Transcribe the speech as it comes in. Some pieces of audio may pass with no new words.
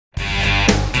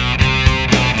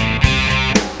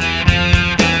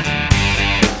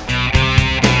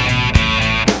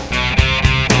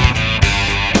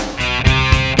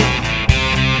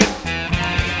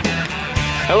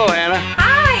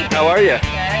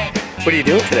What are you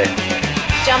doing today?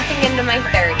 Jumping into my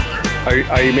 30s.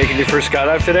 Are you making your first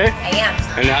skydive today? I am.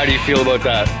 And how do you feel about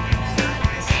that?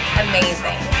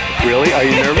 Amazing. Really? Are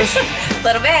you nervous? A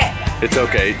little bit. It's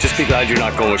okay. Just be glad you're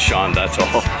not going with Sean, that's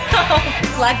all.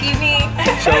 Lucky me.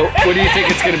 So, what do you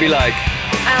think it's going to be like?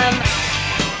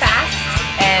 Fast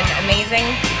and amazing.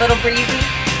 Little breezy.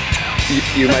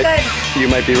 You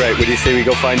might be right. What do you say we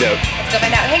go find out? Let's go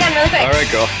find out. Hang on really quick. All right,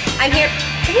 girl. I'm here.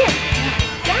 Come here.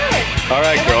 Yes. All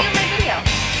right, girl. I want you in my video.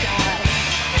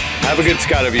 Have a good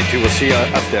skydive, you two. We'll see you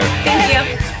up there. Thank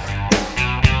you.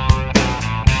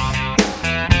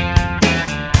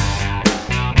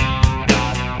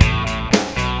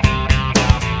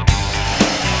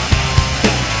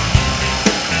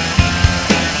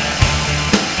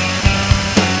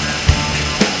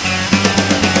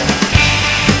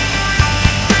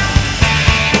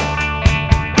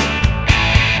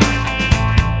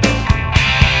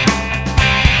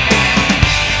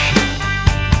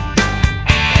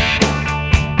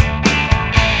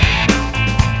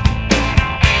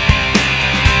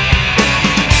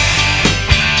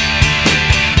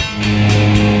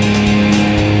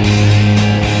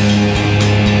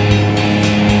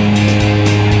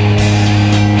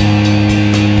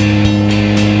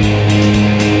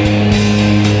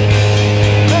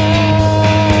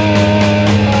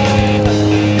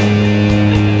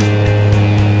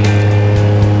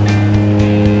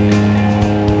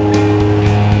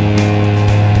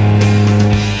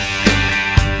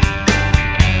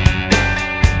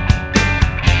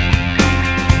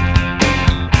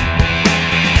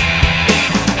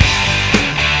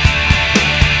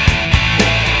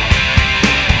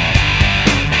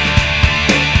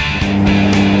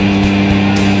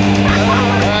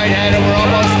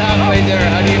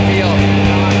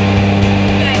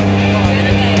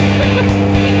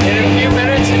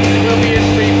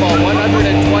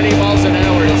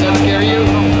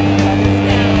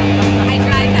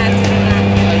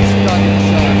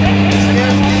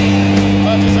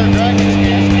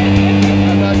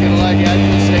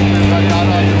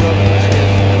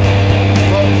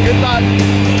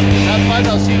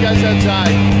 I'll see you guys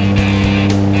outside.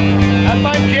 Have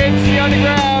fun, kids. See you on the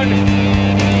ground.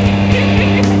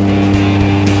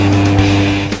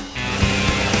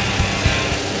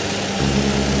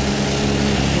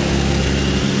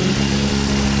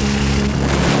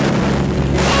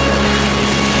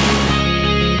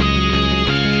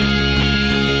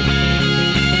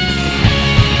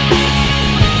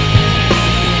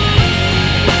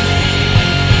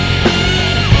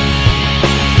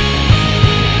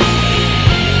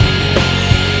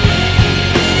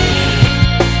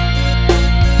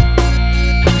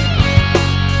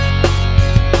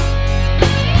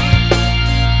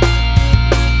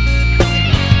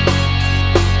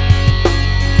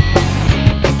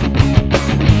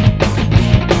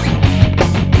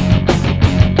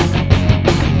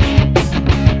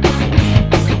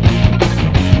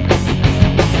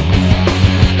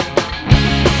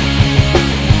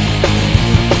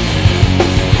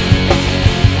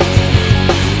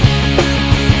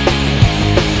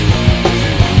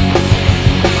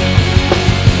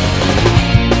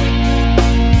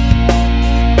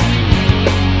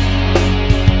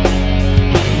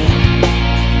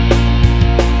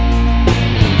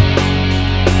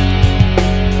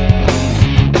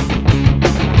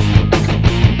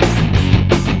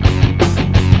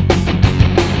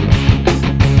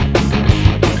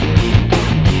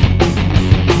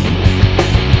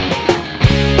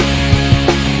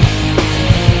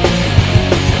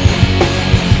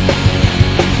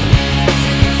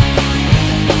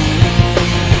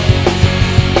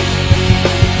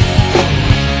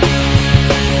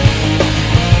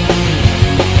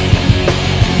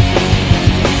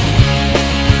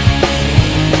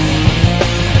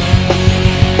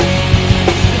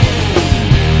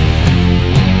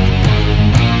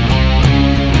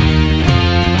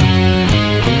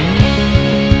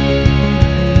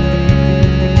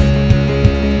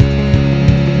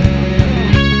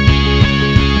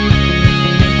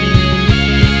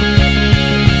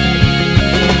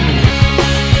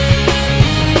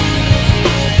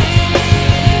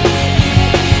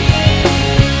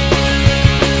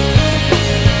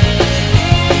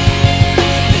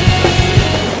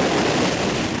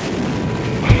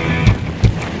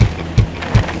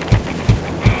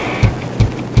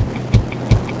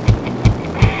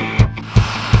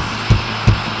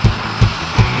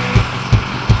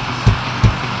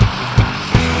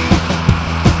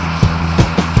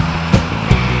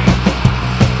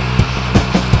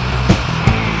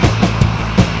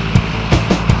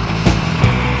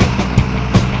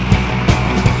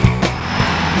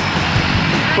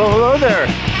 Well, hello there.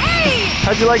 Hey! Yay!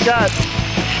 How'd you like that?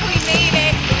 We made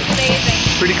it. It was amazing.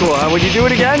 Pretty cool, huh? Would you do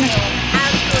it again?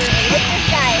 Absolutely. With this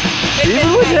guy.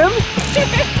 Even with him?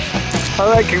 All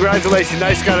right, congratulations.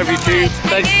 Nice got of you too.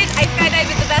 I skydived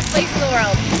at the best place in the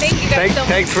world. Thank you guys so much.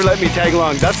 Thanks for letting me tag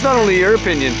along. That's not only your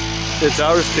opinion, it's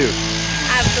ours too.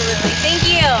 Absolutely. Thank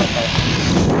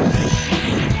you.